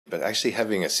but actually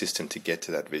having a system to get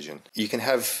to that vision. You can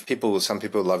have people, some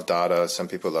people love data, some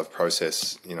people love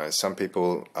process, some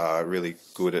people are really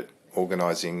good at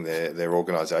organising their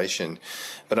organisation.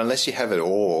 But unless you have it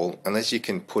all, unless you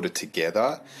can put it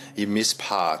together, you miss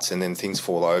parts and then things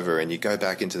fall over and you go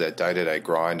back into that day-to-day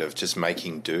grind of just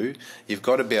making do. You've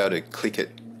got to be able to click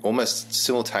it almost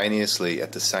simultaneously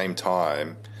at the same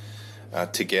time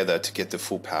together to get the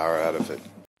full power out of it.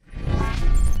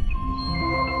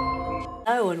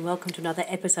 Hello and welcome to another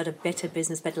episode of Better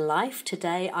Business, Better Life.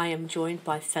 Today I am joined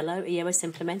by fellow EOS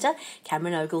implementer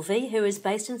Cameron Ogilvie, who is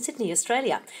based in Sydney,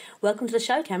 Australia. Welcome to the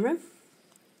show, Cameron.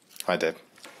 Hi, Deb.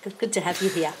 Good to have you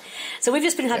here. So we've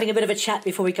just been having a bit of a chat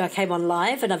before we came on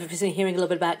live, and I've been hearing a little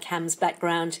bit about Cam's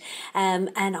background,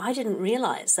 and I didn't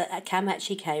realise that Cam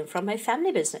actually came from a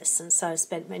family business, and so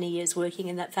spent many years working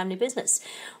in that family business.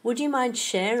 Would you mind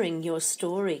sharing your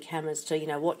story, Cam, as to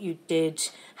what you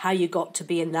did, how you got to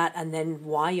be in that, and then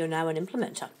why you're now an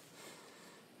implementer?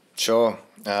 Sure.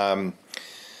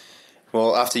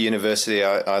 Well, after university,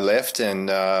 I left and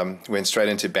went straight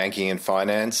into banking and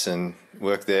finance and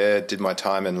worked there, did my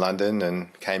time in London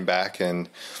and came back and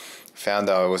found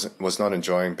that I was not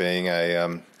enjoying being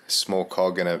a small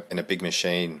cog in a big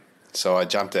machine. So I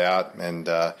jumped out and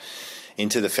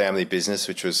into the family business,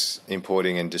 which was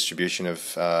importing and distribution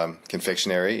of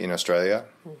confectionery in Australia,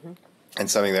 and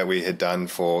something that we had done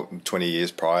for 20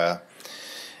 years prior.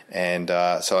 And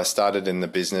so I started in the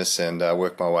business and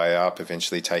worked my way up,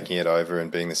 eventually taking it over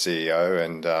and being the CEO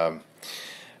and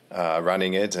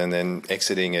running it, and then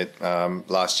exiting it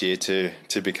last year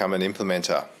to become an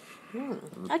implementer.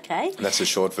 Okay. And that's a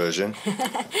short version.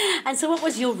 And so what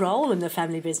was your role in the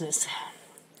family business?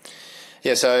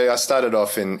 Yeah, so I started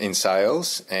off in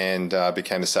sales and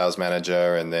became a sales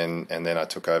manager, and then I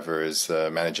took over as the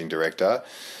managing director,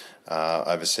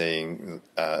 overseeing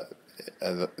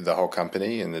the whole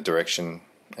company and the direction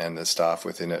and the staff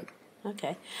within it.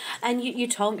 Okay. And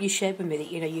you shared with me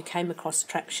that, you came across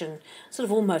Traction sort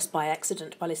of almost by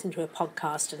accident by listening to a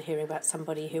podcast and hearing about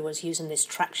somebody who was using this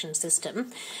Traction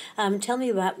system. Tell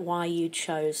me about why you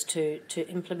chose to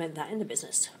implement that in the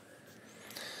business.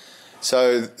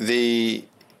 So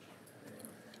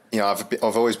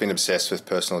I've always been obsessed with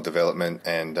personal development,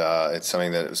 and it's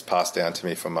something that was passed down to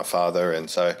me from my father. And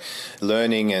so,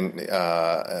 learning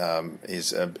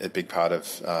is a big part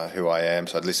of who I am.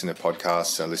 So I'd listen to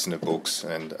podcasts, I'd listen to books,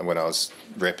 and when I was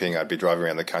repping, I'd be driving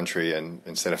around the country, and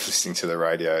instead of listening to the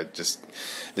radio, I'd just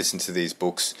listen to these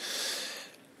books.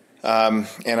 And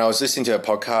I was listening to a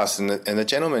podcast, and the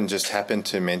gentleman just happened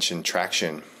to mention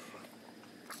Traction.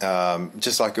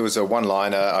 Just like it was a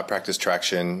one-liner, I practiced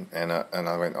Traction, and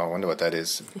I went, I wonder what that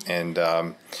is. And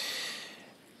I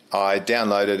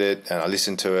downloaded it, and I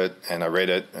listened to it, and I read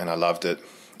it, and I loved it.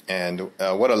 And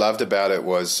what I loved about it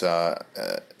was,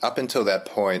 up until that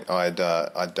point,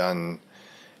 I'd done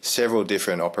several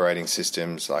different operating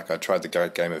systems. Like I tried the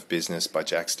Great Game of Business by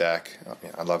Jack Stack.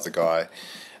 I love the guy.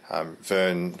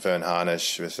 Vern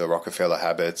Harnish with the Rockefeller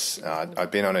Habits.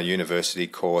 I'd been on a university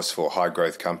course for high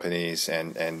growth companies,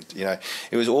 and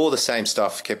it was all the same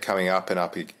stuff kept coming up and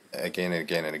up again and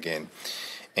again and again.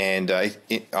 And I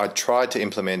tried to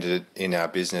implement it in our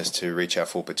business to reach our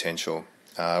full potential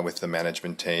with the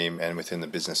management team and within the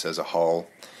business as a whole.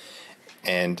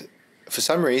 And for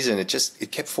some reason, it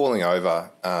kept falling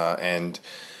over. And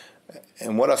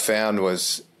what I found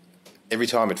was, every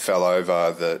time it fell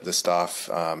over, the staff,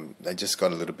 they just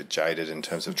got a little bit jaded in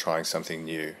terms of trying something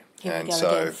new. Here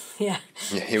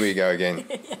we go again.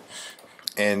 Yeah.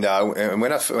 And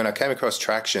when I came across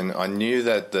Traction, I knew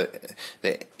that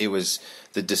it was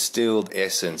the distilled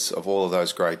essence of all of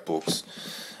those great books.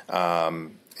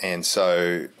 And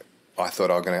so I thought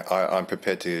I'm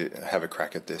prepared to have a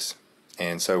crack at this.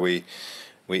 And so we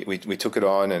took it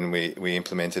on and we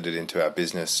implemented it into our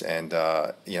business, and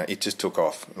it just took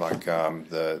off. Like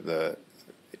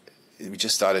we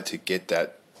just started to get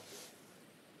that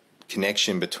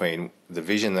connection between the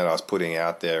vision that I was putting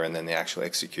out there and then the actual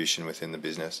execution within the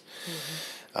business.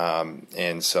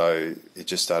 And so it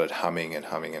just started humming and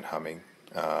humming and humming,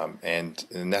 and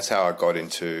that's how I got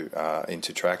into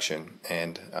Traction.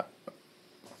 And I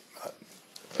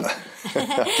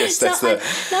guess that's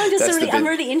I'm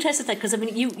really interested in that, because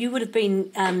you would have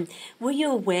been. Were you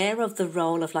aware of the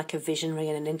role of like a visionary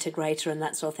and an integrator and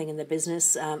that sort of thing in the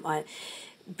business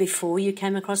before you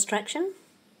came across Traction?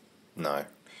 No.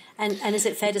 And is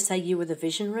it fair to say you were the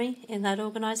visionary in that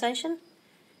organisation?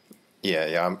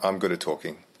 Yeah, I'm good at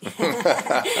talking.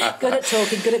 Good at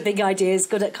talking, good at big ideas,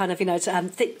 good at kind of,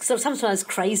 sort of sometimes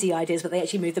crazy ideas, but they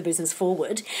actually move the business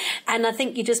forward. And I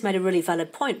think you just made a really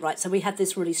valid point, right? So we have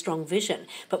this really strong vision,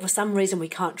 but for some reason we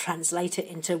can't translate it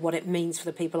into what it means for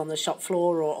the people on the shop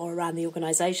floor or around the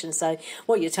organisation. So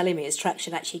what you're telling me is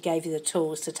Traction actually gave you the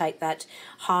tools to take that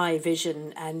high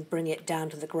vision and bring it down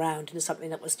to the ground into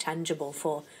something that was tangible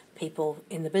for people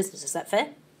in the business. Is that fair?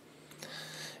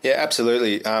 Yeah,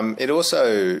 absolutely. It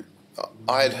also,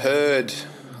 I had heard,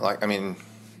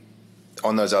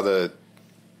 on those the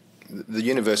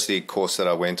university course that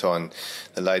I went on,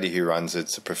 the lady who runs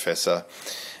it's a professor,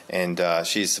 and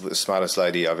she's the smartest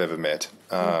lady I've ever met.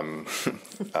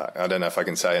 I don't know if I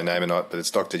can say her name or not, but it's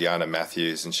Dr. Yana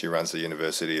Matthews, and she runs the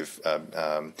University of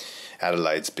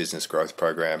Adelaide's Business Growth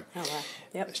Program. Oh, wow.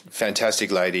 Yep.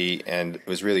 Fantastic lady, and it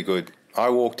was really good. I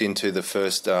walked into the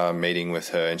first meeting with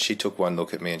her, and she took one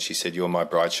look at me and she said, "You're my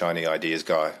bright, shiny ideas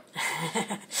guy."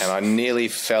 And I nearly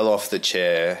fell off the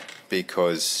chair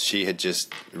because she had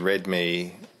just read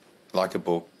me like a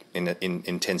book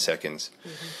in 10 seconds.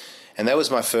 Mm-hmm. And that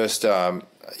was my first,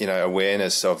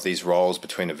 awareness of these roles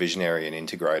between a visionary and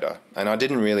integrator. And I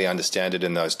didn't really understand it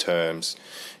in those terms.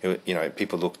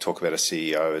 People talk about a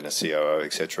CEO and a COO,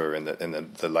 etc., and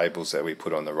the labels that we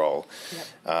put on the role.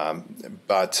 Yep.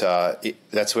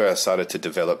 That's where I started to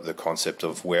develop the concept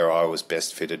of where I was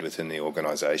best fitted within the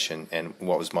organisation and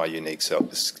what was my unique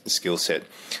skill set.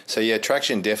 So yeah,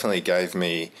 Traction definitely gave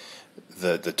me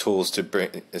the tools to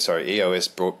bring. EOS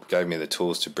gave me the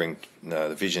tools to bring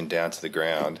the vision down to the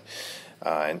ground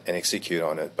and execute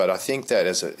on it. But I think that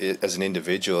as an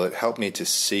individual, it helped me to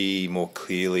see more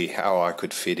clearly how I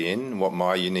could fit in, what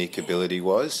my unique ability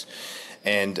was,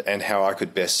 and how I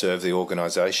could best serve the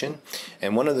organisation.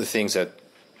 And one of the things that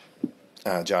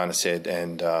Jana said,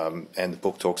 and the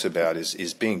book talks about,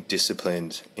 is being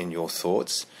disciplined in your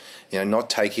thoughts. Not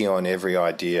taking on every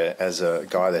idea. As a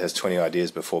guy that has 20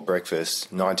 ideas before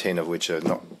breakfast, 19 of which are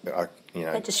not,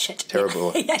 just shit.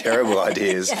 terrible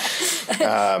ideas.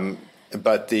 Yeah.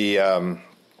 But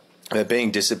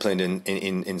being disciplined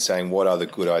in saying what are the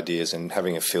good ideas and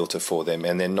having a filter for them,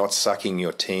 and then not sucking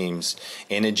your team's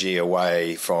energy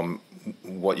away from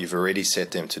what you've already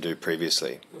set them to do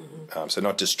previously. Mm-hmm. So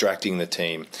not distracting the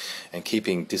team and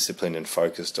keeping disciplined and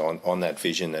focused on that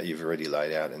vision that you've already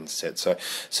laid out and set. So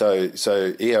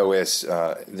EOS,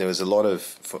 there was a lot of,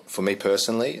 for me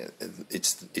personally,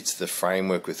 it's the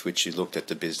framework with which you looked at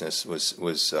the business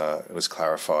was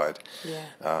clarified.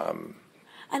 Yeah.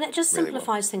 And it just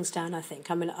simplifies things down, I think.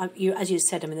 I mean, as you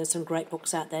said, there's some great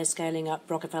books out there, Scaling Up,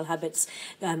 Rockefeller Habits,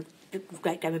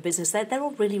 Great Game of Business. They're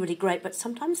all really, really great, but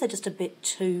sometimes they're just a bit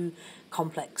too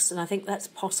complex. And I think that's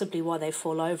possibly why they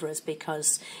fall over, is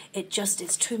because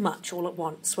it's too much all at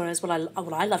once. Whereas what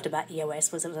I loved about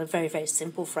EOS was it was a very, very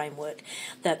simple framework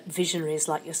that visionaries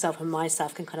like yourself and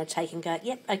myself can kind of take and go,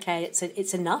 yep, okay,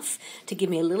 it's enough to give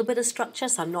me a little bit of structure,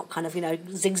 so I'm not kind of,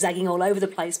 zigzagging all over the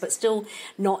place, but still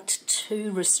not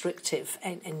too restrictive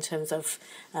in terms of,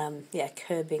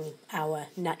 curbing our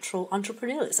natural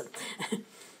entrepreneurialism.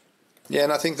 Yeah,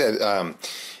 and I think that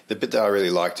the bit that I really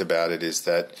liked about it is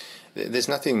that there's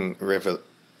nothing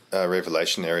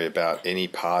revelationary about any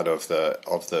part of the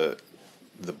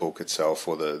book itself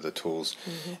or the tools.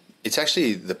 Mm-hmm. It's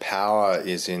actually, the power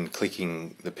is in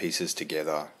clicking the pieces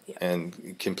together. Yep.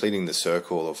 And completing the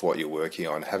circle of what you're working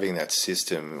on, having that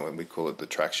system, when we call it the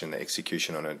traction, the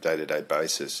execution on a day-to-day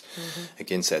basis, mm-hmm.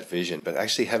 against that vision, but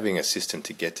actually having a system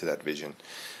to get to that vision.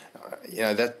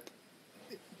 That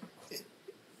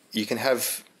you can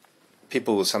have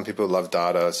some people love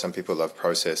data, some people love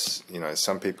process,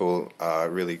 some people are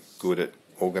really good at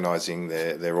organising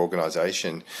their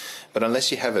organisation, but unless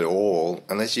you have it all,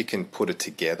 unless you can put it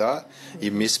together,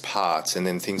 you miss parts and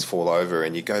then things fall over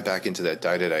and you go back into that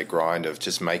day-to-day grind of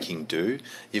just making do.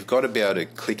 You've got to be able to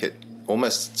click it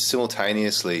almost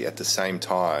simultaneously at the same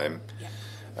time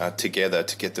together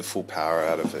to get the full power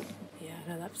out of it.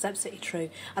 That's absolutely true.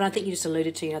 And I think you just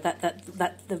alluded to,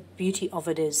 that the beauty of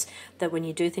it is that when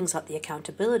you do things like the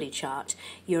accountability chart,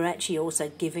 you're actually also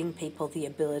giving people the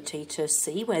ability to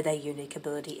see where their unique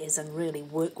ability is and really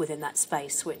work within that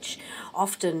space, which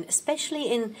often,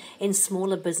 especially in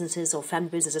smaller businesses or family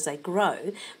businesses as they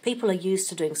grow, people are used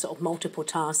to doing sort of multiple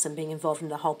tasks and being involved in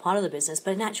the whole part of the business.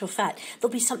 But in actual fact,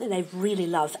 there'll be something they really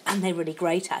love and they're really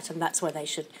great at, and that's where they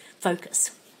should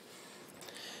focus.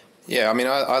 Yeah,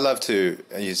 I love to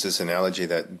use this analogy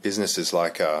that business is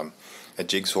like a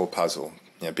jigsaw puzzle.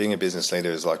 Being a business leader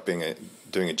is like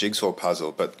doing a jigsaw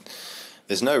puzzle, but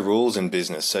there's no rules in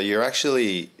business. So you're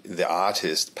actually the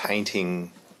artist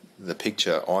painting the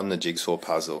picture on the jigsaw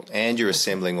puzzle, and you're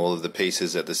assembling all of the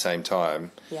pieces at the same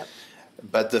time. Yep.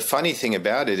 But the funny thing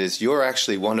about it is you're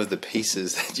actually one of the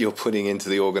pieces that you're putting into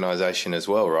the organisation as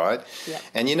well, right? Yeah.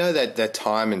 And you know that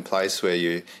time and place where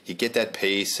you get that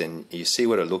piece and you see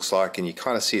what it looks like and you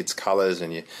kind of see its colours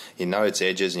and you know its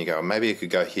edges and you go, oh, maybe it could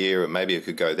go here or maybe it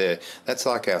could go there. That's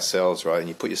like ourselves, right? And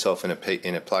you put yourself in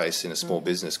a place in a small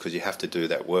business because you have to do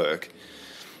that work.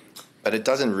 But it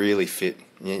doesn't really fit.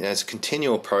 You know, it's a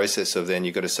continual process of then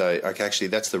you've got to say, okay, actually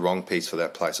that's the wrong piece for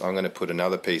that place. I'm going to put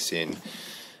another piece in.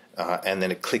 And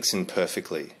then it clicks in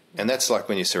perfectly. And that's like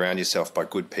when you surround yourself by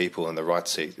good people in the right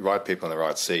people in the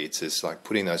right seats. It's like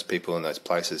putting those people in those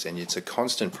places. And it's a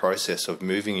constant process of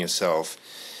moving yourself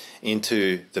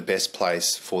into the best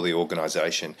place for the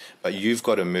organisation. But you've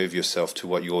got to move yourself to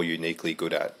what you're uniquely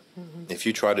good at. Mm-hmm. If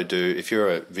you're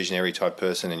a visionary type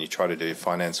person and you try to do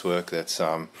finance work that's,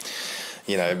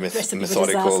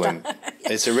 methodical and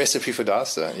it's a recipe for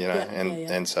disaster,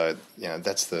 and so,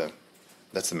 that's the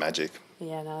magic.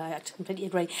 Yeah, no, I completely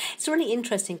agree. It's really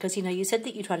interesting because, you said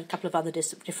that you tried a couple of other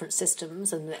different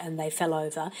systems and they fell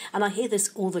over. And I hear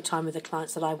this all the time with the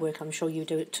clients that I work. I'm sure you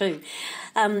do it too.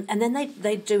 And then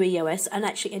they do EOS and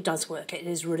actually it does work. It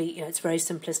is really, it's very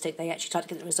simplistic. They actually try to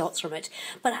get the results from it.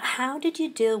 But how did you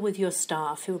deal with your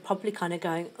staff who were probably kind of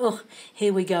going, oh,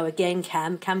 here we go again,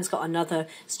 Cam. Cam's got another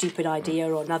stupid idea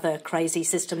or another crazy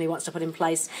system he wants to put in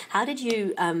place. How did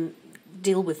you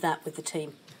deal with that with the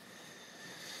team?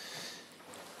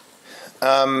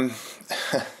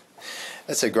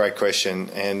 That's a great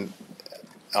question, and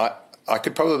I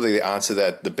could probably answer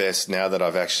that the best now that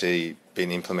I've actually been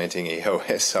implementing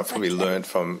EOS. I've probably learned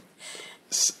from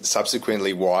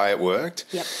subsequently why it worked.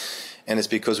 Yep. And it's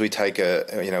because we take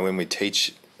when we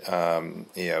teach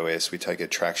EOS, we take a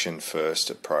traction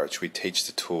first approach. We teach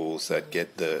the tools that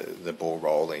get the ball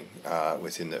rolling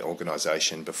within the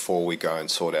organisation before we go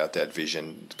and sort out that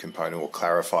vision component or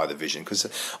clarify the vision, because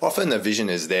often the vision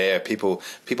is there. People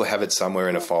have it somewhere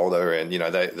in a folder, and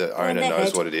the owner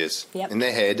knows what it is in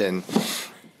their head, and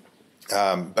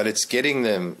but it's getting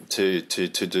them to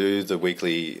do the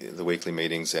weekly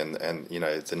meetings and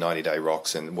the 90-day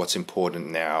rocks and what's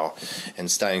important now, and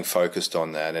staying focused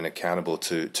on that and accountable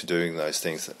to doing those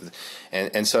things.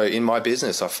 And so in my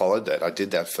business, I followed that. I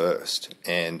did that first,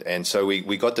 and so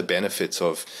we got the benefits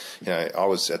of, I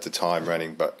was at the time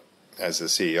running, but as the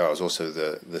CEO, I was also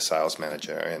the sales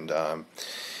manager,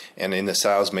 and in the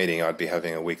sales meeting, I'd be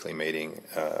having a weekly meeting,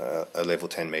 a level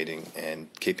 10 meeting, and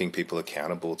keeping people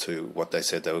accountable to what they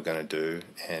said they were going to do,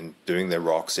 and doing their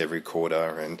rocks every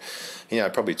quarter. And,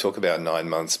 probably took about 9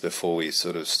 months before we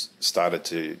sort of started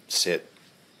to set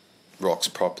rocks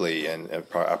properly and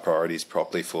our priorities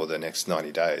properly for the next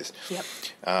 90 days. Yep.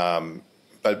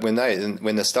 But when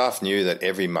the staff knew that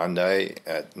every Monday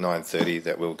at 9:30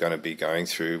 that we were going to be going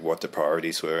through what the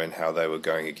priorities were and how they were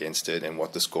going against it and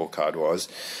what the scorecard was,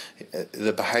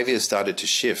 the behaviour started to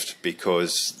shift,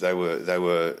 because they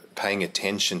were paying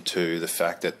attention to the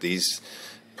fact that these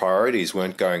priorities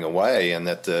weren't going away, and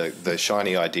that the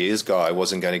shiny ideas guy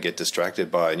wasn't going to get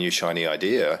distracted by a new shiny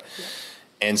idea. Yeah.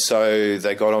 And so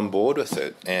they got on board with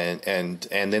it, and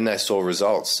then they saw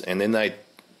results, and then they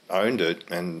owned it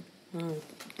and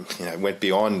went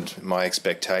beyond my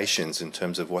expectations in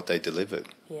terms of what they delivered.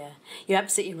 Yeah, you're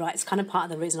absolutely right. It's kind of part of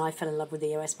the reason I fell in love with the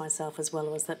EOS myself as well,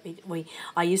 was that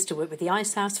I used to work with the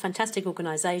Ice House, fantastic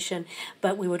organisation,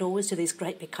 but we would always do these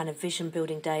great big kind of vision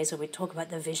building days where we'd talk about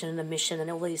the vision and the mission and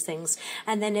all these things,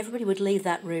 and then everybody would leave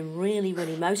that room really,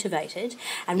 really motivated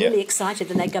and really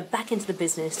excited, and they'd go back into the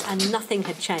business and nothing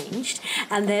had changed,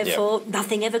 and therefore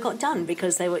nothing ever got done,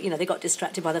 because they were, they got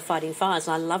distracted by the fighting fires.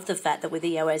 And I love the fact that with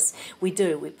EOS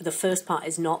the first part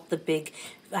is not the big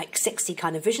sexy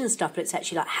kind of vision stuff, but it's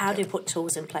actually like, how do you put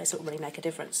tools in place that will really make a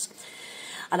difference?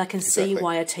 And I can see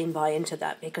why a team buy into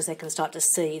that, because they can start to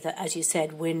see that, as you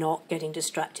said, we're not getting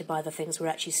distracted by the things. We're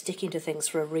actually sticking to things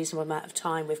for a reasonable amount of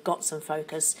time. We've got some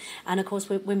focus, and of course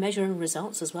we're measuring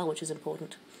results as well, which is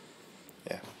important.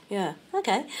 Yeah.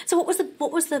 Okay. So what was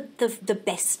the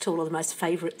best tool, or the most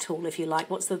favourite tool, if you like?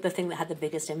 What's the thing that had the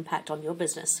biggest impact on your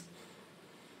business?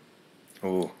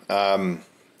 The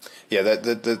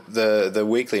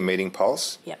weekly meeting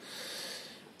pulse. Yep.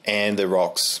 And the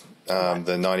rocks, the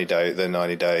 90-day.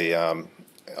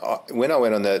 When I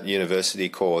went on that university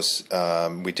course,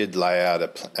 we did lay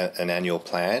out an annual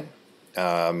plan,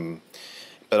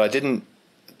 but I didn't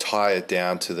tie it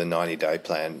down to the 90-day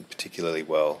plan particularly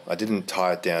well. I didn't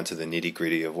tie it down to the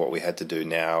nitty-gritty of what we had to do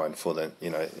now and for the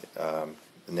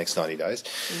next 90 days.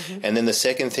 Mm-hmm. And then the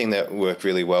second thing that worked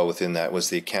really well within that was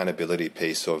the accountability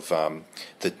piece of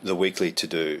the weekly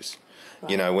to-dos.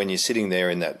 Right. When you're sitting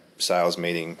there in that sales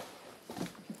meeting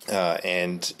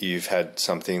and you've had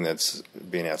something that's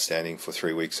been outstanding for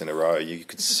 3 weeks in a row, you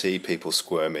could see people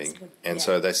squirming, and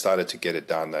so they started to get it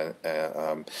done.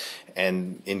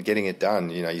 And in getting it done,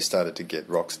 you started to get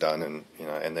rocks done,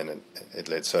 and then it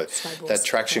led. So that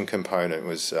traction component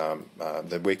was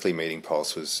the weekly meeting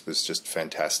pulse was just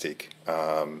fantastic.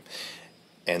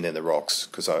 And then the rocks,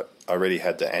 because I already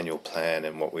had the annual plan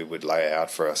and what we would lay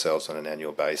out for ourselves on an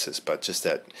annual basis, but just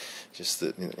the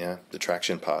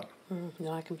traction part.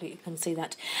 No, I completely can see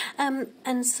that.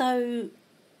 And so,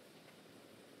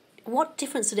 what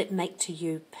difference did it make to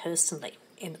you personally?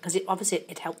 Because obviously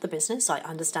it helped the business, I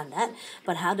understand that,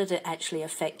 but how did it actually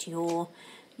affect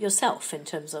yourself in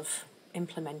terms of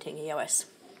implementing EOS?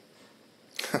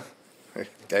 It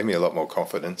gave me a lot more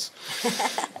confidence.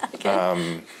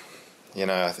 Okay.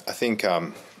 I think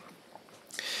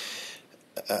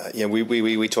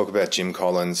we talk about Jim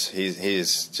Collins. He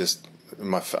is just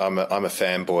I'm a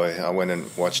fanboy. I went and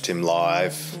watched him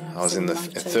live. Yeah, I was in the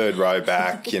third row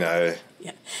back. Yeah.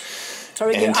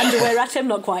 Throwing your underwear at him,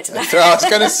 not quite. I was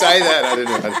going to say that. I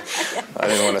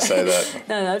didn't want to say that.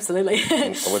 No, absolutely.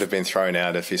 I would have been thrown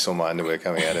out if he saw my underwear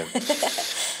coming at him.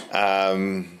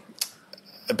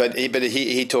 But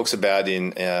he talks about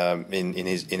in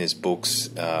his books.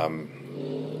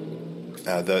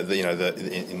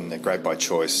 In the Great by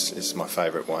Choice is my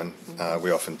favourite one.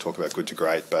 We often talk about Good to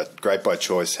Great, but Great by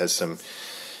Choice has some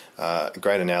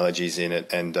great analogies in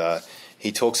it, and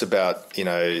he talks about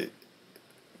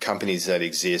companies that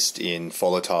exist in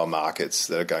volatile markets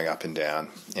that are going up and down.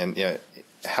 And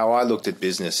how I looked at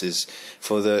business is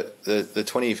for the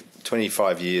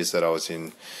 25 years that I was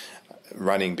in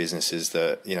running businesses,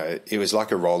 it was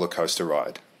like a roller coaster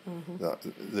ride.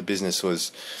 Mm-hmm. The business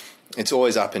was. It's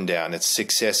always up and down. It's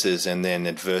successes and then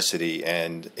adversity.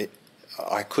 And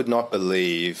I could not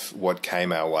believe what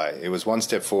came our way. It was 1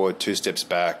 step forward, 2 steps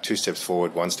back, 2 steps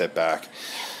forward, 1 step back.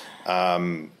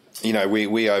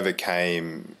 We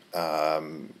overcame,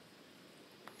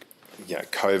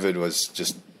 COVID was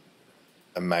just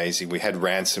amazing. We had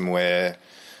ransomware.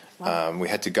 Wow. We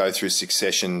had to go through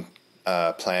succession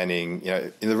planning.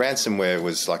 The ransomware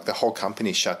was like the whole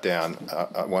company shut down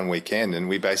one weekend, and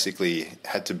we basically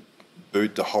had to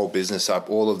boot the whole business up,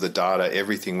 all of the data,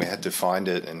 everything. We had to find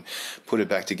it and put it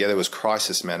back together. It was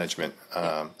crisis management,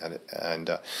 and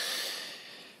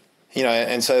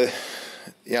so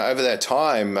over that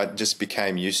time, I just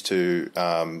became used to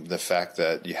the fact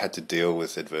that you had to deal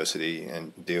with adversity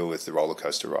and deal with the roller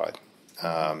coaster ride.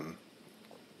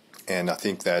 And I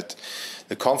think that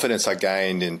the confidence I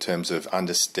gained in terms of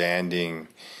understanding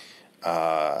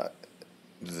the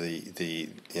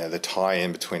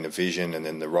tie-in between the vision and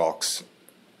then the rocks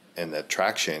and the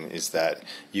traction is that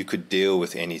you could deal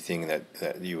with anything that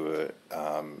you were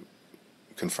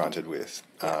confronted with.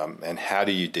 And how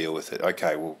do you deal with it?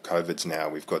 Okay, well, COVID's now.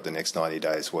 We've got the next 90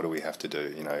 days. What do we have to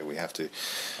do? We have to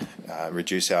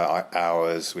reduce our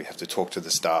hours. We have to talk to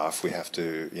the staff. We have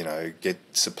to, get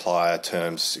supplier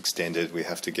terms extended. We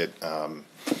have to get,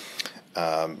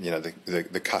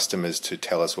 the customers to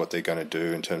tell us what they're going to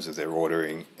do in terms of their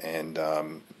ordering. And,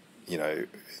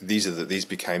 these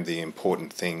became the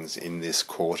important things in this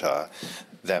quarter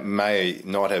that may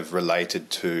not have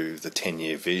related to the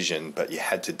 10-year vision, but you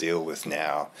had to deal with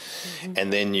now. Mm-hmm.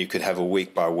 And then you could have a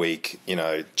week by week,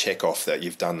 check off that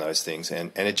you've done those things.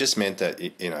 And it just meant that,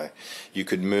 you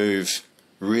could move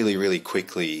really, really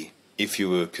quickly if you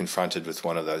were confronted with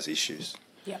one of those issues.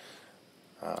 Yep.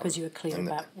 Because you were clear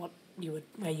about where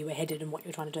you were headed and what you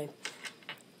were trying to do.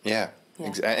 Yeah.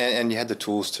 And you had the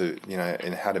tools to,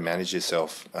 and how to manage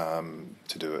yourself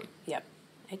to do it. Yep.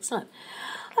 Excellent.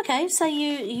 Okay, so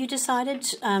you decided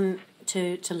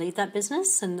to leave that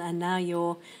business, and now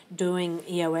you're doing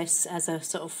EOS as a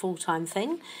sort of full-time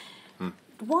thing.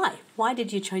 Why? Why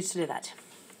did you choose to do that?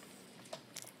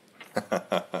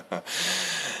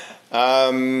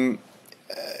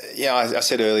 I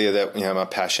said earlier that my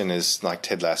passion is like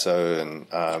Ted Lasso, and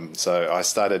so I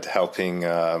started helping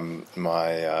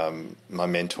my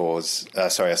mentors. I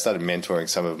started mentoring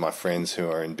some of my friends who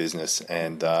are in business,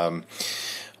 and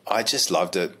I just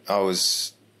loved it.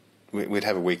 We'd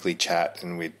have a weekly chat,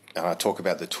 and I'd talk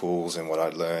about the tools and what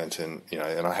I'd learned, and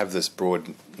and I have this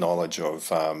broad knowledge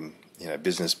of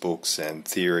business books and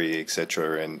theory,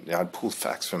 etc. And I'd pull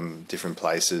facts from different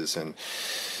places, and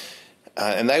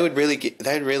they'd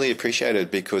really appreciate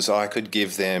it because I could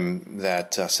give them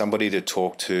that somebody to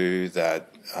talk to that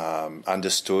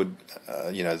understood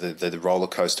the roller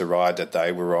coaster ride that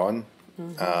they were on.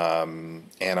 Mm-hmm.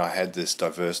 And I had this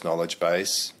diverse knowledge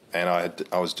base, and I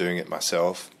was doing it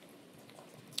myself.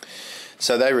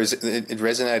 So it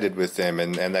resonated with them,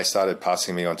 and they started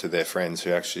passing me on to their friends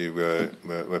who actually were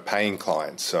paying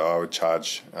clients. So I would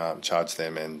charge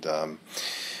them, and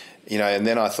and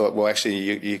then I thought, well,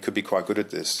 actually, you could be quite good at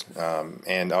this.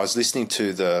 And I was listening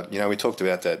to we talked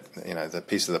about that, the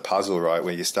piece of the puzzle, right,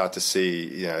 where you start to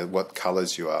see, what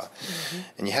colours you are. Mm-hmm.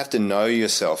 And you have to know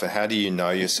yourself. And how do you know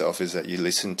yourself is that you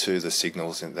listen to the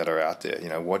signals that are out there.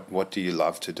 What do you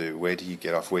love to do? Where do you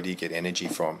get off? Where do you get energy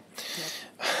from? Yep.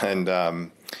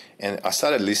 And I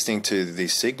started listening to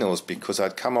these signals because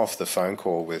I'd come off the phone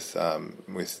call with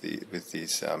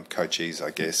these coachees, I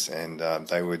guess, and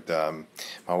they would.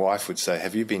 My wife would say,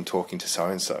 "Have you been talking to so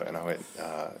and so?" And I went,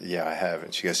 "Yeah, I have."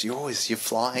 And she goes, "You're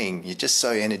flying. You're just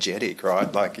so energetic, right?"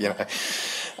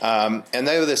 And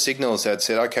they were the signals that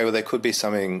said, "Okay, well, there could be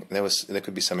something. There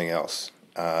could be something else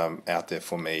out there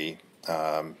for me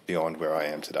beyond where I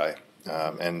am today."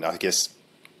 And I guess.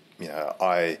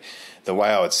 The way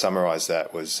I would summarize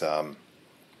that was I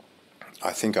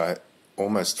think I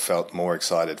almost felt more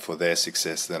excited for their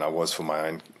success than I was for my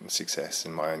own success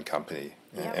in my own company.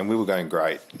 Yeah. And we were going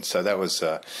great. So that was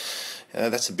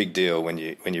that's a big deal when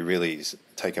you really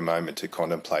take a moment to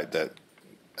contemplate that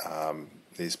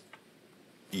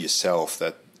yourself,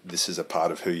 that this is a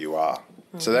part of who you are.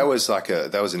 Mm-hmm. So that was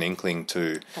an inkling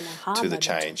to the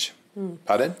change. Mm.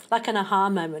 Pardon? Like an aha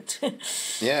moment.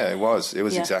 Yeah, it was. It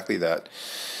was exactly that.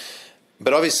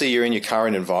 But obviously you're in your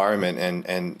current environment and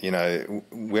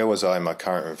where was I in my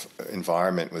current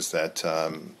environment was that,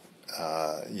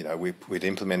 we'd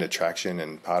implemented traction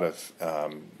and part of,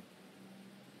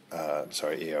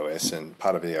 EOS, and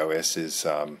part of EOS is,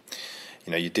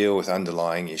 you deal with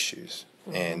underlying issues.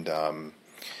 Mm-hmm.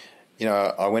 And,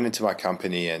 I went into my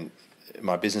company and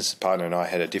my business partner and I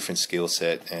had a different skill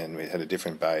set and we had a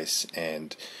different base,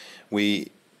 and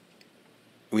we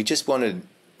just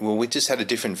had a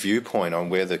different viewpoint on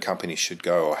where the company should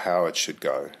go or how it should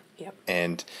go. Yep.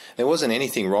 And there wasn't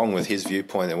anything wrong with his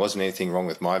viewpoint. There wasn't anything wrong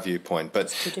with my viewpoint,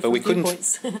 but we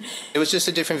couldn't. It was just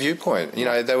a different viewpoint.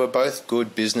 They were both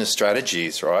good business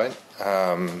strategies, right?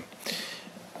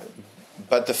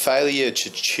 But the failure to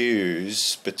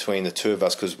choose between the two of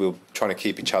us, because we were trying to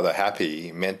keep each other happy,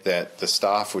 meant that the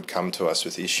staff would come to us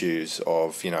with issues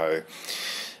of, I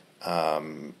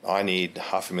need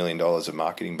 $500,000 of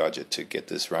marketing budget to get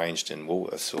this ranged in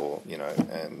Woolworths, or,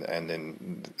 and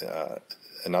then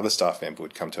another staff member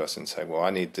would come to us and say, well,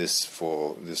 I need this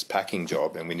for this packing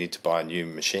job and we need to buy a new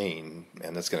machine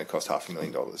and that's going to cost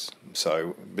 $500,000.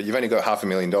 So, but you've only got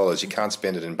 $500,000, you can't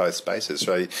spend it in both spaces.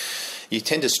 So you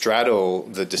tend to straddle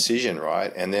the decision,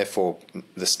 right? And therefore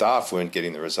the staff weren't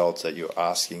getting the results that you're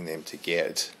asking them to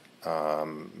get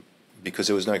because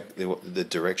the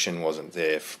direction wasn't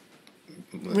there.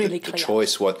 Really clear.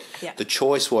 The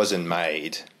choice wasn't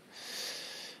made.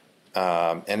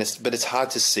 But it's hard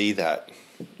to see that,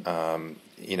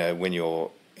 when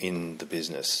you're in the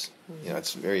business. Mm-hmm.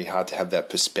 It's very hard to have that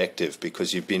perspective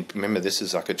because remember, this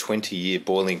is like a 20-year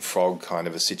boiling frog kind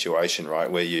of a situation,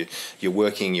 right? Where you're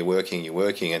working,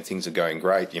 and things are going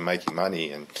great, you're making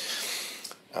money, and,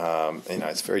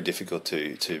 it's very difficult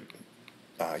to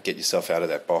get yourself out of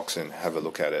that box and have a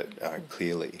look at it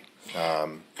clearly.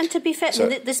 And to be fair,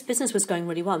 this business was going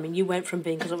really well. You went from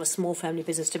being because of a small family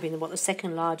business to being the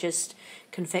second largest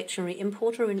confectionery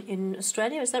importer in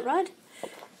Australia. Is that right?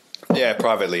 Yeah,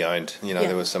 privately owned.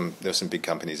 There were some big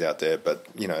companies out there, but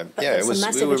we were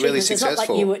really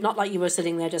successful. It's not like you were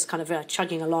sitting there just kind of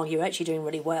chugging along. You were actually doing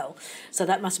really well. So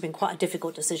that must have been quite a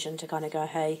difficult decision to kind of go,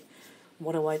 hey,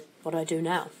 what do I do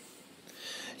now?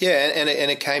 Yeah, and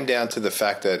it came down to the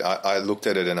fact that I looked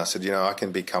at it and I said, I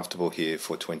can be comfortable here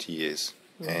for 20 years,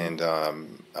 mm-hmm. and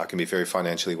I can be very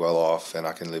financially well off, and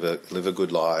I can live a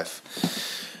good life.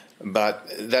 But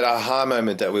that aha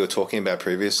moment that we were talking about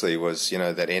previously was,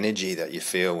 that energy that you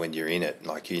feel when you're in it,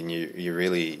 like you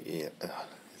really. It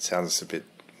sounds a bit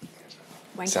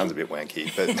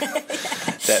wanky, but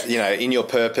that in your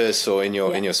purpose or in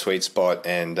your sweet spot,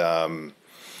 and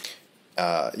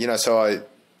so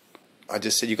I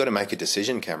just said, you've got to make a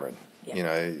decision, Cameron. Yeah.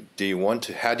 How do you want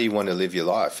to live your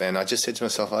life? And I just said to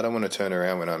myself, I don't want to turn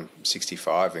around when I'm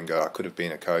 65 and go, I could have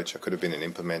been a coach, I could have been an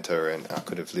implementer, and I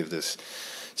could have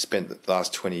spent the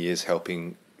last 20 years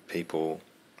helping people,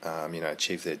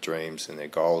 achieve their dreams and their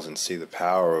goals and see the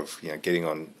power of, getting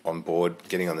on board,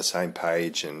 getting on the same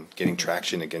page and getting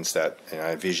traction against that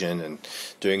vision and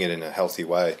doing it in a healthy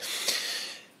way.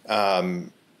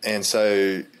 And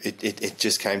so it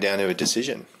just came down to a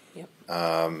decision. Yep.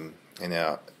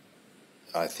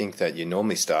 I think that you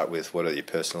normally start with what are your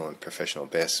personal and professional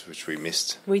bests, which we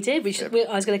missed. We did.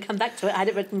 I was going to come back to it. I had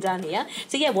it written down here.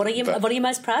 So yeah, what are you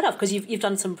most proud of? Because you've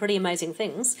done some pretty amazing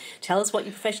things. Tell us what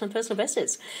your professional and personal best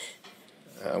is.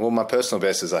 Well, my personal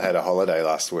best is I had a holiday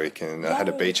last week, and I had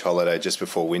a beach holiday just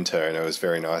before winter, and it was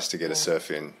very nice to get a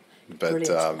surf in. But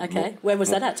okay, where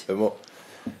was that at?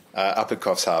 Up at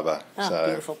Coffs Harbour. Oh, so,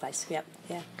 beautiful place. Yep.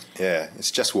 Yeah. Yeah, it's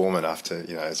just warm enough to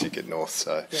as you get north.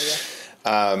 So,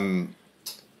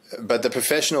 but the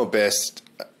professional best,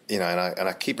 and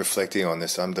I keep reflecting on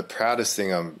this. The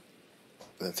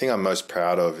thing I'm most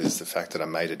proud of is the fact that I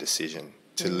made a decision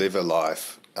to live a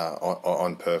life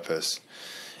on purpose.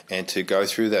 And to go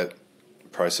through that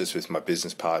process with my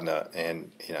business partner,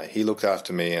 and he looked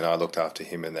after me, and I looked after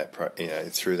him in that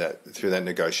through that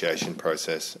negotiation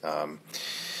process, so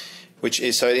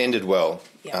it ended well.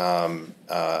 Yeah.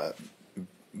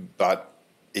 But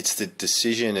it's the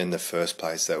decision in the first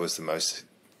place that was the most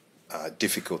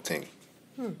difficult thing.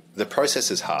 The process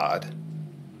is hard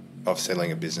of selling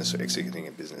a business or executing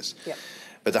a business,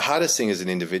 but the hardest thing as an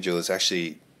individual is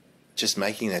actually just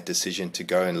making that decision to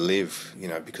go and live,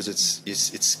 because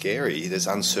it's scary. There's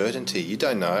uncertainty. You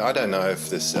don't know. I don't know if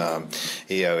this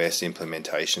EOS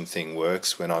implementation thing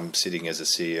works when I'm sitting as a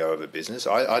CEO of a business.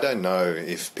 I don't know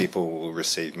if people will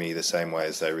receive me the same way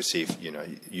as they receive,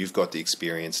 you've got the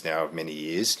experience now of many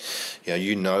years.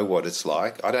 You know what it's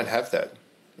like. I don't have that.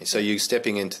 So you're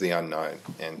stepping into the unknown.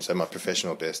 And so my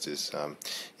professional best is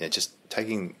just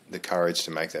taking the courage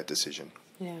to make that decision.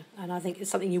 Yeah, and I think it's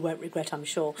something you won't regret, I'm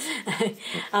sure.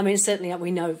 I mean, certainly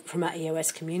we know from our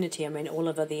EOS community, all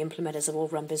of the implementers have all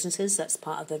run businesses. That's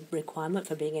part of the requirement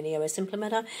for being an EOS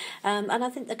implementer. And I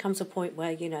think there comes a point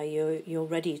where, you're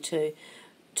ready to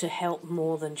help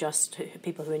more than just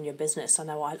people who are in your business. I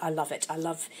know I love it.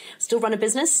 Still run a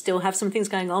business, still have some things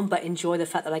going on, but enjoy the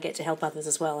fact that I get to help others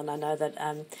as well. And I know that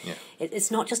it's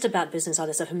not just about business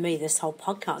either. So for me, this whole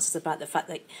podcast is about the fact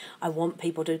that I want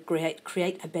people to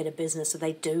create a better business so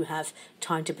they do have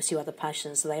time to pursue other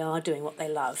passions, so they are doing what they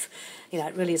love.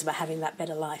 It really is about having that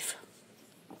better life.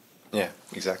 Yeah,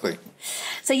 exactly.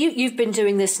 So you've been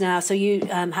doing this now. So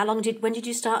when did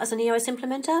you start as an EOS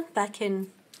implementer? Back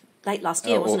in... late last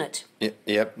year, wasn't it?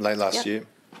 Yep, late last year.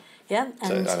 Yeah.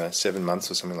 So, I don't know, 7 months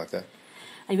or something like that.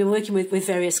 And you've been working with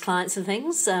various clients and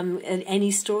things. Any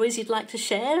stories you'd like to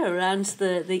share around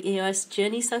the EOS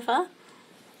journey so far?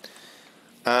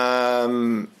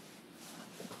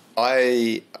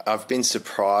 I've been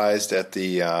surprised at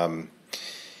the...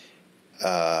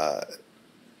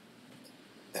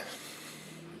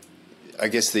 I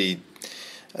guess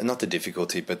not the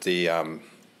difficulty, but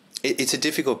it's a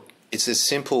difficult... It's a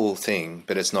simple thing,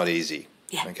 but it's not easy.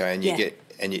 Yeah. Okay, and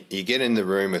you get in the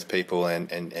room with people, and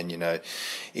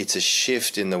it's a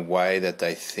shift in the way that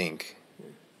they think,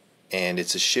 and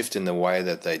it's a shift in the way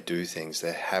that they do things,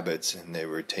 their habits and their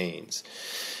routines,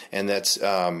 and that's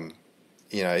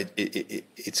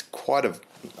it's quite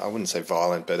I wouldn't say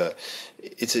violent, but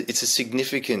it's a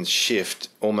significant shift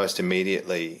almost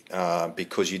immediately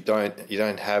because you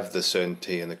don't have the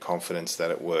certainty and the confidence that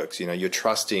it works. You're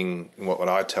trusting what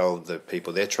I tell the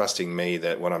people. They're trusting me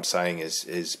that what I'm saying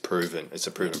is proven. It's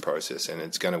a proven process, and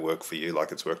it's going to work for you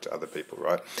like it's worked to other people,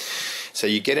 right? So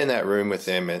you get in that room with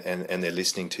them, and they're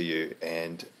listening to you,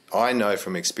 and I know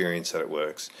from experience that it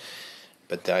works.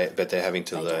 But they're having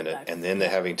to learn it, and then they're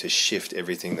having to shift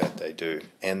everything that they do,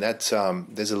 and that's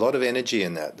there's a lot of energy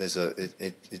in that.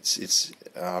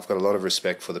 I've got a lot of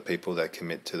respect for the people that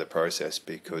commit to the process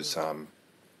because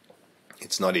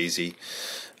it's not easy,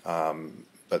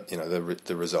 but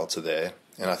the results are there.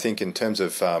 And I think in terms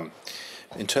of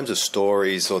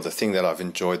stories, or the thing that I've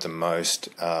enjoyed the most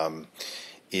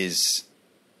is.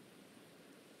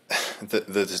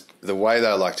 The way that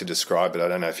I like to describe it, I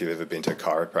don't know if you've ever been to a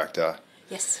chiropractor.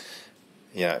 Yes.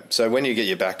 So when you get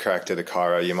your back cracked at a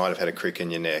chiro, you might have had a crick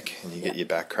in your neck, and you get your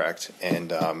back cracked.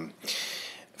 And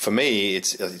for me,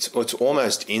 it's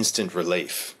almost instant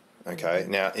relief. Okay.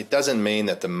 Now it doesn't mean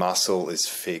that the muscle is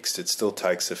fixed. It still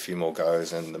takes a few more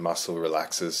goes, and the muscle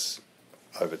relaxes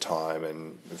over time,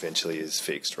 and eventually is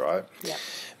fixed, right? Yeah.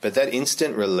 But that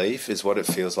instant relief is what it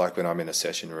feels like when I'm in a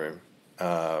session room.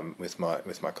 With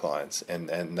my clients, and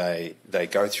they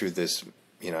go through this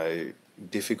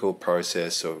difficult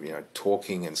process of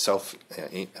talking and self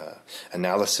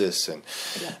analysis, and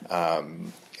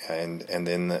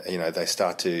then they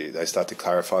start to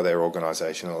clarify their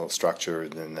organisational structure,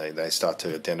 and then they start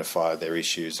to identify their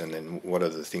issues, and then what are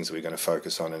the things we're going to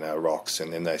focus on in our rocks,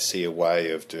 and then they see a way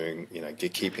of doing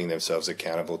keeping themselves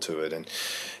accountable to it, and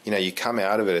you come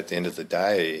out of it at the end of the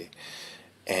day.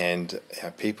 And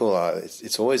people are,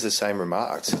 it's always the same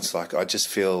remarks. It's like, I just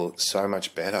feel so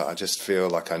much better. I just feel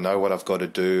like I know what I've got to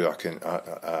do.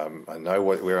 I know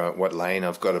what lane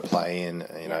I've got to play in,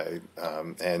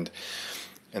 and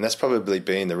that's probably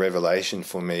been the revelation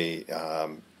for me.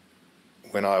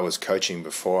 When I was coaching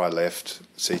before I left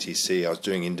CTC, I was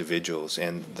doing individuals,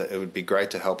 and it would be great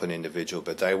to help an individual,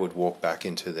 but they would walk back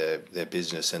into their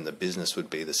business, and the business would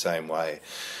be the same way.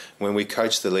 When we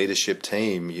coach the leadership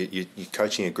team, you're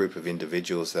coaching a group of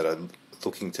individuals that are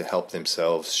looking to help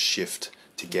themselves shift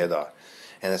together,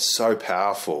 and it's so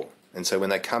powerful. And so when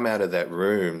they come out of that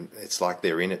room, it's like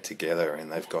they're in it together, and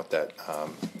they've got that.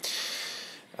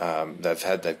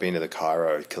 They've been to the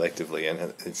Cairo collectively,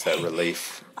 and it's that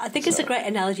relief. I think it's a great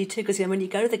analogy too, because when you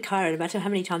go to the Cairo, no matter how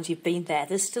many times you've been there,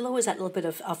 there's still always that little bit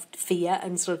of fear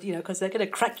and sort of, because they're going to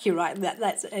crack you, right?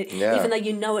 That's even though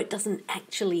you know it doesn't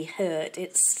actually hurt,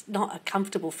 it's not a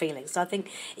comfortable feeling. So I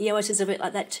think EOS is a bit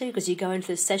like that too, because you go into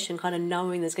this session kind of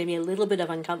knowing there's going to be a little bit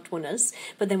of uncomfortableness,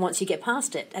 but then once you get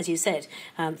past it, as you said,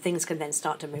 things can then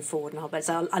start to move forward and all that.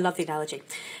 So I love the analogy.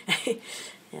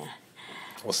 Yeah.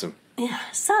 Awesome. Yeah.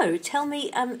 So tell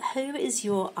me, who is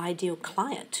your ideal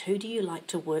client? Who do you like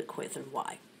to work with, and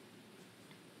why?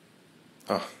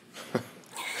 Oh.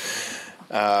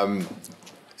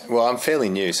 Well, I'm fairly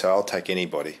new, so I'll take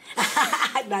anybody.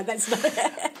 No, that's not.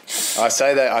 I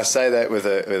say that with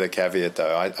a caveat,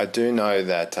 though. I do know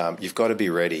that you've got to be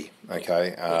ready.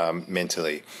 Okay,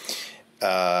 mentally.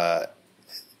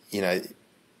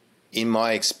 In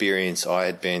my experience, I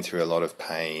had been through a lot of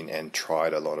pain and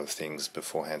tried a lot of things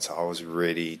beforehand, so I was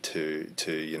ready to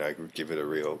give it a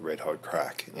real red-hot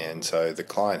crack. And so the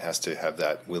client has to have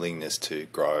that willingness to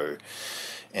grow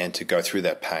and to go through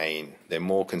that pain. They're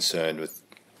more concerned with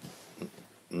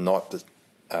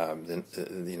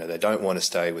they don't want to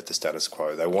stay with the status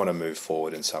quo. They want to move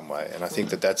forward in some way. And I think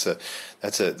from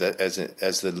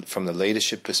the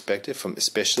leadership perspective, from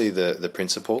especially the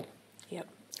principal. Yep.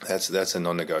 That's a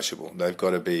non-negotiable. They've got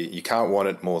to be. You can't want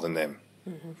it more than them.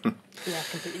 Mm-hmm. Yeah, I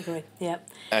completely agree. Yeah.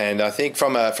 And I think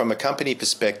from a company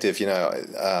perspective,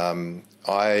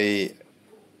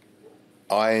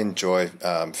 I enjoy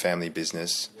family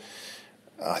business.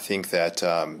 I think that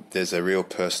there's a real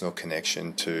personal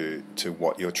connection to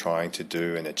what you're trying to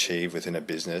do and achieve within a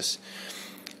business.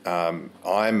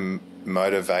 I'm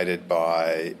motivated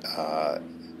by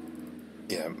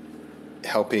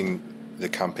helping the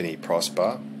company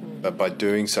prosper. But by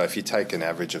doing so, if you take an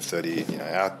average of 30,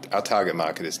 our target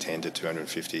market is 10 to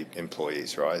 250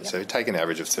 employees, right? Yep. So if you take an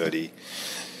average of 30,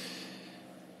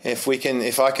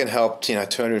 if I can help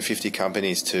 250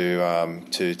 companies to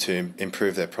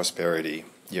improve their prosperity,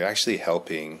 you're actually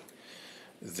helping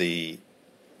the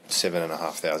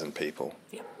 7,500 people.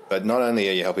 Yep. But not only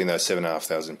are you helping those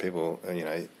 7,500 people,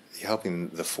 you're helping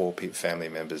the 4 family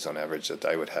members on average that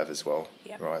they would have as well,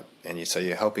 yep. Right? And so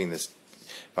you're helping this.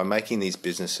 By making these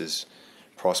businesses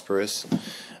prosperous,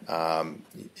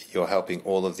 you're helping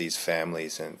all of these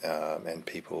families and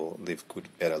people live good,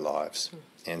 better lives.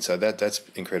 And so that's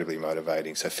incredibly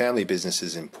motivating. So family business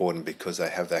is important because they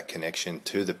have that connection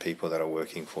to the people that are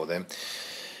working for them.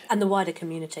 And the wider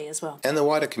community as well. And the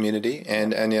wider community.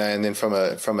 And then from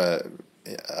a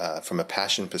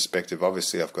passion perspective,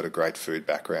 obviously I've got a great food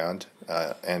background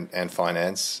and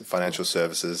financial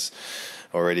services.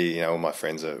 Already, all my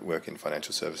friends work in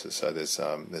financial services, so there's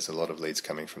a lot of leads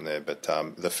coming from there. But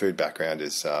the food background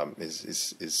is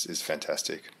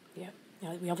fantastic. Yeah.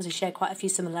 We obviously share quite a few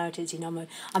similarities. I'm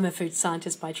a food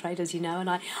scientist by trade, as you know, and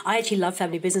I actually love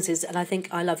family businesses, and I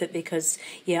think I love it because,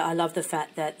 I love the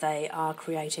fact that they are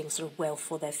creating sort of wealth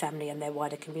for their family and their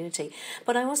wider community.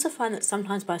 But I also find that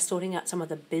sometimes by sorting out some of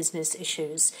the business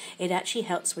issues, it actually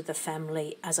helps with the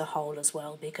family as a whole as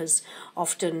well, because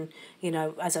often,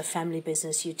 as a family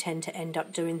business, you tend to end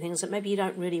up doing things that maybe you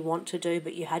don't really want to do,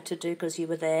 but you had to do because you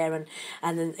were there, and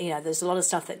then, there's a lot of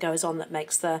stuff that goes on that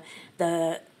makes the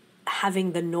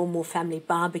having the normal family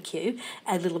barbecue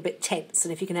a little bit tense.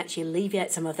 And if you can actually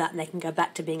alleviate some of that and they can go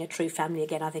back to being a true family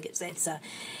again, I think it's a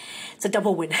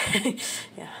double win.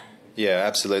 Yeah. Yeah,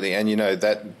 absolutely. And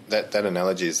that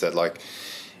analogy is that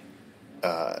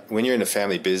when you're in a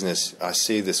family business, I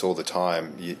see this all the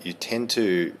time. You tend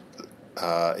to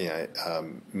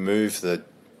move the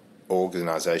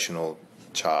organizational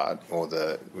chart or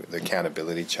the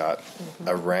accountability chart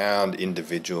around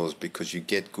individuals because you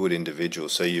get good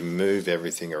individuals, so you move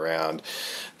everything around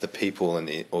the people in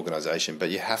the organization. But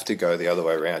you have to go the other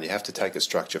way around. You have to take a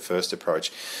structure first approach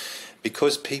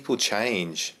because people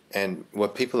change, and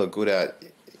what people are good at,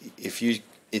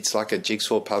 it's like a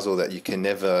jigsaw puzzle that you can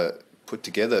never put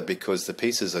together because the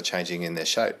pieces are changing in their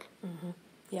shape.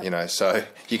 Yep. You know, so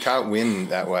you can't win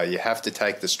that way. You have to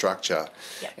take the structure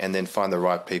and then find the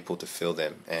right people to fill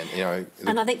them. And, you know...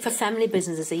 And I think for family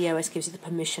businesses, the EOS gives you the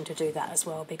permission to do that as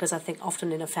well, because I think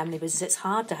often in a family business, it's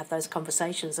hard to have those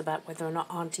conversations about whether or not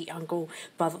auntie, uncle,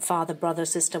 brother, father, brother,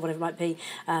 sister, whatever it might be,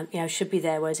 you know, should be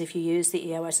there. Whereas if you use the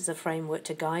EOS as a framework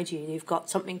to guide you, you've got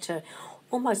something to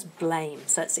almost blame.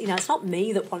 So it's, you know, it's not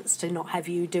me that wants to not have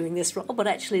you doing this role, but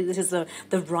actually this is the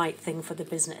right thing for the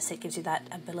business. It gives you that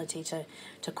ability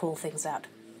to call things out.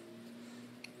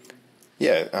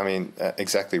 Yeah, I mean,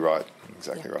 exactly right.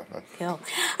 Exactly right. Cool.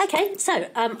 Okay, so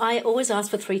I always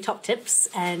ask for 3 top tips,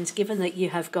 and given that you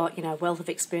have got, you know, a wealth of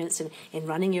experience in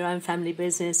running your own family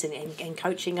business and in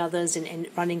coaching others and in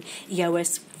running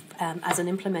EOS as an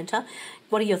implementer,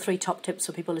 what are your 3 top tips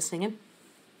for people listening in?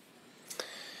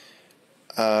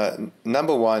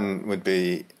 Number 1 would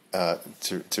be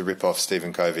to rip off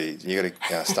Stephen Covey. You got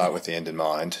to start with the end in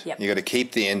mind. Yep. You got to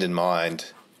keep the end in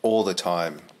mind all the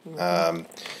time. Mm-hmm.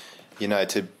 You know,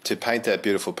 to paint that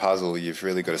beautiful puzzle, you've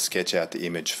really got to sketch out the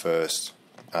image first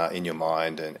in your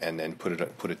mind, and then put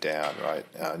it down. Right.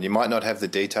 You might not have the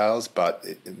details, but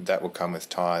that will come with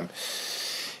time.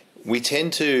 We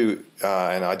tend to,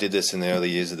 and I did this in the early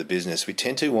years of the business, we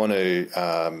tend to want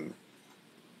to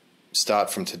start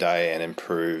from today and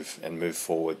improve and move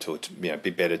forward to, you know, be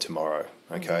better tomorrow,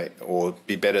 okay, or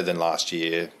be better than last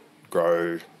year,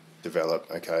 grow, develop,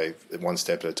 okay, one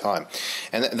step at a time,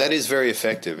 and that is very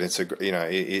effective. It's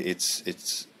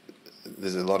it's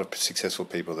there's a lot of successful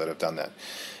people that have done that,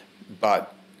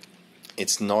 but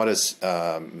it's not as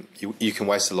you can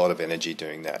waste a lot of energy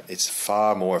doing that. It's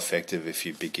far more effective if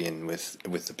you begin with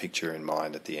the picture in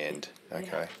mind at the end,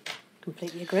 okay. Yeah.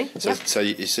 Completely agree. So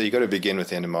you got to begin with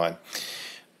the end in mind.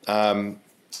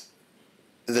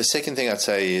 The second thing I'd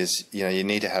say is, you know, you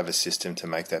need to have a system to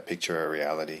make that picture a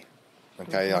reality.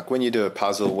 Okay, mm-hmm. Like when you do a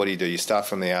puzzle, what do? You start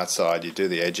from the outside, you do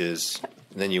the edges,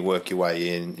 and then you work your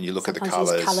way in. You look Sometimes at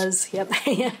the colours. Colours, yep.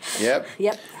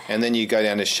 Yep. And then you go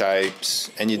down to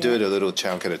shapes, and you do it a little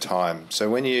chunk at a time. So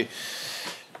when you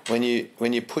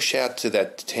push out to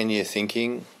that 10-year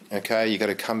thinking. Okay, you got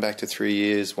to come back to 3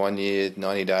 years, 1 year,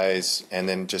 90 days, and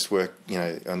then just work, you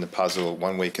know, on the puzzle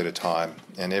 1 week at a time,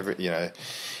 and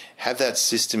have that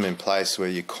system in place where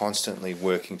you're constantly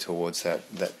working towards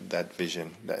that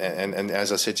vision. And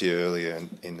as I said to you earlier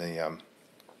in the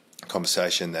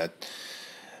conversation,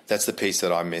 that's the piece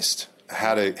that I missed.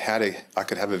 How to I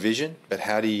could have a vision, but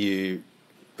how do you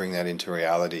bring that into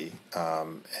reality?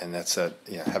 And that's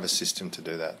have a system to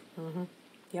do that. Mm-hmm.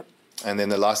 Yep. And then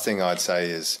the last thing I'd say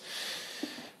is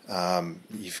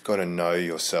you've got to know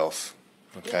yourself,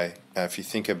 okay? If you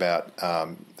think about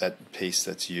that piece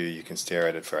that's you can stare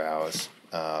at it for hours.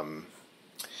 And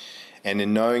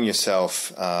in knowing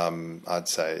yourself, I'd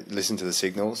say listen to the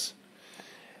signals,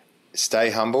 stay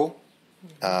humble,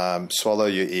 swallow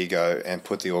your ego, and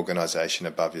put the organisation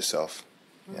above yourself.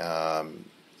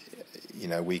 You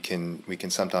know, we can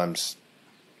sometimes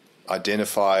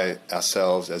identify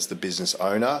ourselves as the business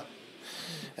owner,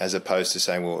 as opposed to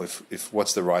saying, well, if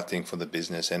what's the right thing for the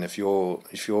business, and if your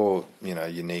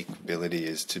unique ability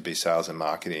is to be sales and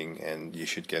marketing, and you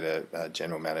should get a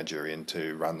general manager in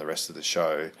to run the rest of the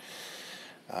show.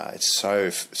 It's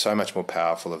so much more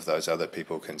powerful if those other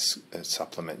people can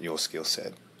supplement your skill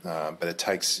set. But it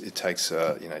takes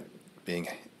being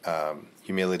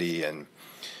humility and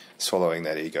swallowing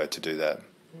that ego to do that.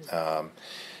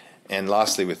 And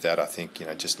lastly, with that, I think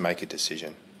just make a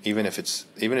decision. Even if it's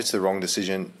the wrong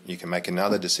decision, you can make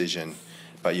another decision,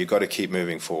 but you've got to keep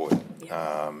moving forward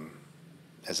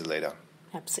as a leader.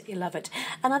 Absolutely love it.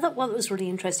 And I thought what was really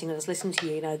interesting, I was listening to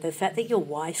you, the fact that your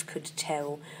wife could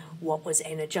tell what was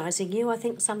energising you. I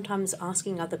think sometimes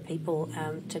asking other people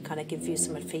to kind of give you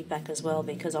some feedback as well,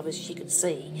 because obviously she could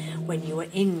see when you were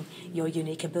in your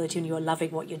unique ability and you were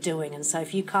loving what you're doing. And so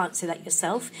if you can't see that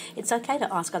yourself, it's okay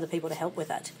to ask other people to help with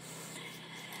that.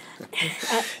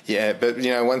 Yeah, but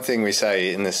one thing we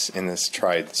say in this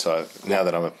trade, so now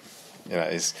that I'm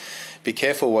is be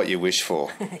careful what you wish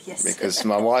for. Yes. Because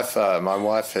my wife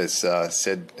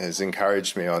has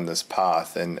encouraged me on this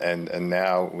path, and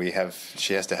now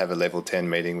she has to have a level 10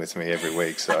 meeting with me every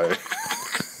week. So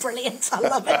brilliant, I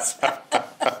love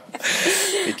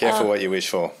it. Be careful what you wish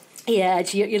for. Yeah,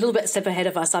 you're a little bit step ahead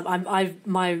of us.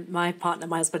 My partner,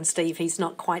 my husband Steve, he's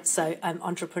not quite so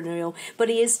entrepreneurial, but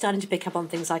he is starting to pick up on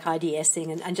things like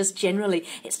IDSing and just generally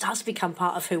it starts to become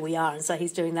part of who we are. And so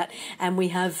he's doing that. And we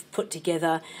have put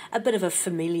together a bit of a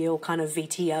familial kind of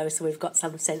VTO, so we've got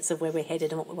some sense of where we're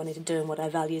headed and what we wanted to do and what our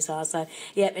values are. So,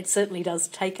 yeah, it certainly does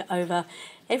take over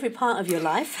every part of your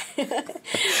life.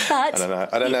 But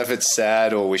I don't know if it's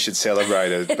sad or we should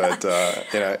celebrate it, but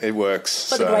it works.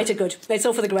 For the greater good. It's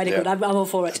all for the greater good. I'm all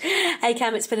for it. Hey,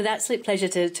 Cam, it's been an absolute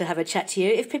pleasure to have a chat to you.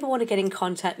 If people want to get in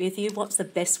contact with you, what's the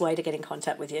best way to get in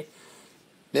contact with you?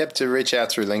 Yep, to reach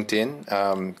out through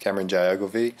LinkedIn, Cameron J.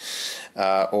 Ogilvie,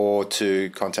 or to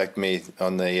contact me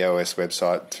on the EOS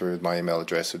website through my email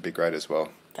address would be great as well.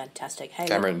 Fantastic. Hey,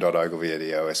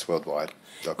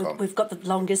 Cameron.ogilvie@eosworldwide.com. We've got the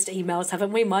longest emails,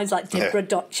 haven't we? Mine's like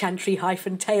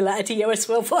Debra.Chantry-Taylor at EOS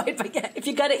Worldwide. But yeah, if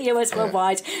you go to EOS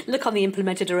Worldwide, look on the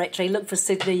implementer directory, look for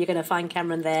Sydney, you're going to find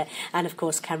Cameron there. And of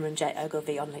course, Cameron J.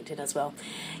 Ogilvie on LinkedIn as well.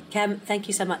 Cam, thank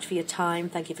you so much for your time.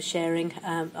 Thank you for sharing.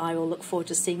 I will look forward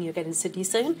to seeing you again in Sydney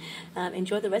soon.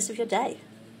 Enjoy the rest of your day.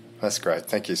 That's great.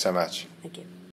 Thank you so much. Thank you.